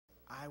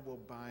I will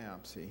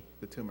biopsy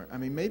the tumor. I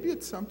mean, maybe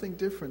it's something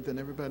different than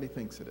everybody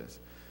thinks it is.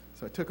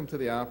 So I took him to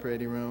the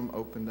operating room,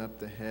 opened up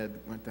the head,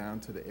 went down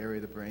to the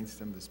area of the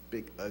brainstem, this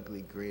big,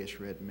 ugly,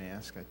 grayish-red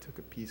mask. I took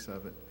a piece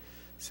of it,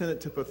 sent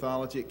it to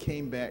pathology. It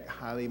came back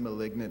highly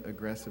malignant,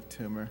 aggressive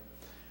tumor.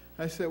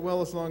 I said,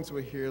 well, as long as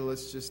we're here,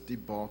 let's just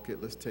debulk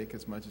it. Let's take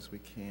as much as we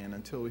can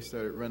until we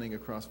started running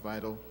across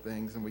vital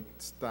things, and we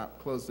stopped,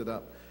 closed it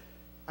up.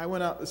 I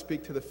went out to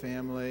speak to the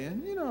family,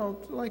 and, you know,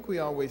 like we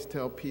always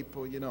tell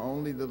people, you know,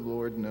 only the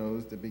Lord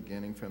knows the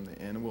beginning from the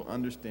end, and we'll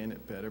understand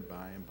it better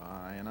by and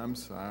by, and I'm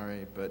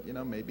sorry, but, you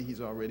know, maybe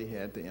he's already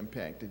had the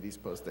impact that he's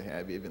supposed to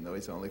have, even though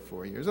he's only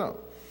 4 years old.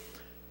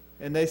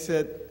 And they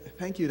said,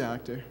 thank you,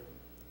 doctor,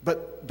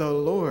 but the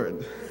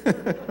Lord.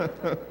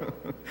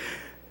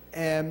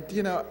 And,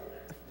 you know,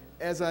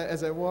 as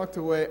I walked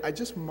away, I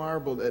just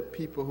marveled at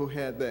people who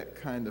had that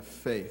kind of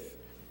faith,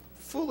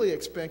 fully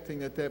expecting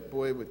that that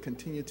boy would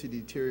continue to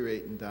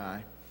deteriorate and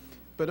die.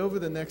 But over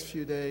the next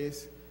few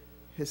days,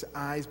 his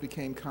eyes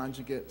became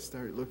conjugate,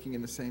 started looking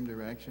in the same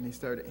direction. He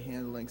started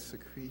handling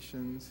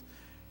secretions.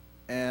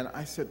 And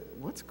I said,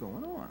 what's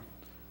going on?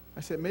 I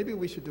said, maybe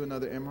we should do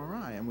another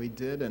MRI. And we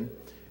did, and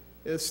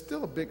it was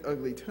still a big,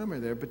 ugly tumor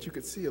there, but you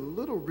could see a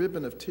little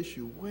ribbon of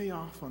tissue way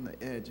off on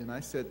the edge. And I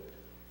said,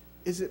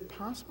 is it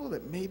possible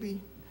that maybe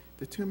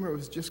the tumor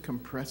was just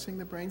compressing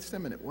the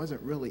brainstem and it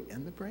wasn't really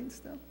in the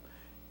brainstem?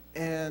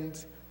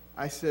 And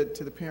I said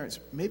to the parents,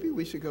 maybe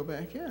we should go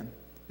back in.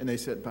 And they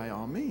said, by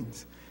all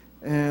means.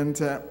 And,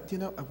 you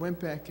know, I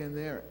went back in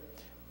there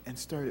and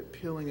started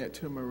peeling that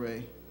tumor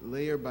array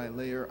layer by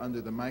layer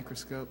under the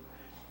microscope.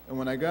 And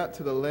when I got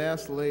to the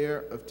last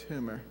layer of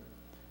tumor,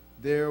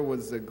 there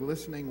was a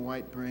glistening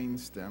white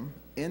brainstem,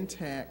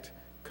 intact,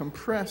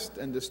 compressed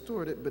and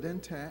distorted, but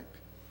intact.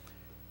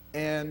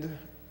 And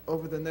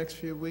over the next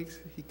few weeks,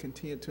 he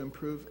continued to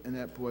improve, and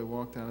that boy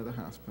walked out of the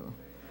hospital.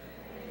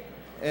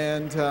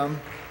 And,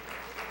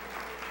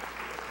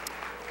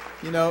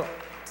 you know,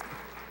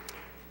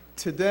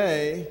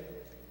 today,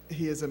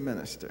 he is a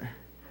minister.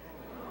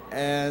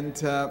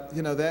 And,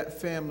 you know, that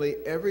family,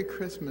 every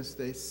Christmas,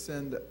 they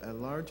send a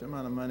large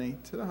amount of money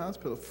to the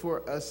hospital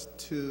for us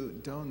to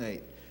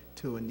donate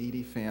to a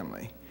needy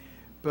family.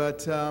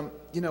 But,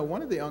 you know,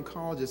 one of the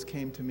oncologists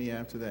came to me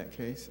after that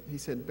case. He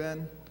said,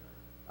 Ben,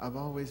 I've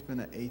always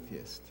been an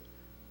atheist,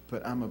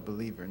 but I'm a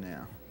believer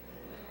now.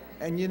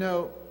 And, you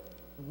know,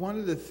 one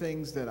of the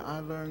things that I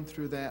learned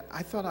through that,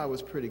 I thought I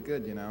was pretty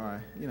good, you know.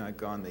 I'd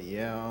gone to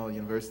Yale,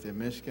 University of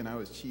Michigan. I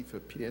was chief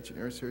of pediatric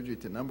neurosurgery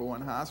at the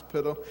 #1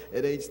 hospital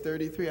at age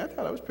 33. I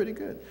thought I was pretty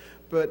good.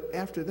 But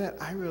after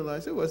that, I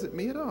realized it wasn't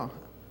me at all.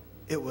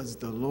 It was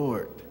the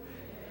Lord.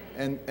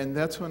 And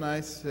that's when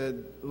I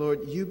said, Lord,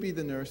 you be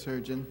the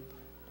neurosurgeon,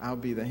 I'll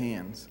be the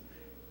hands.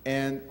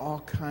 And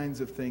all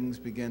kinds of things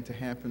began to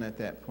happen at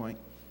that point.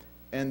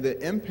 And the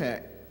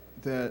impact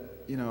that,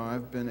 you know,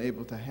 I've been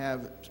able to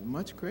have is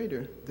much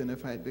greater than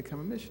if I had become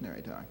a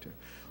missionary doctor.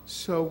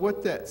 So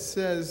what that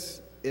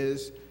says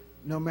is,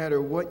 no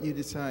matter what you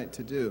decide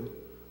to do,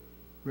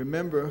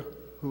 remember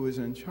who is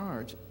in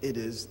charge. It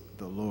is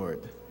the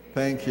Lord.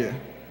 Thank you.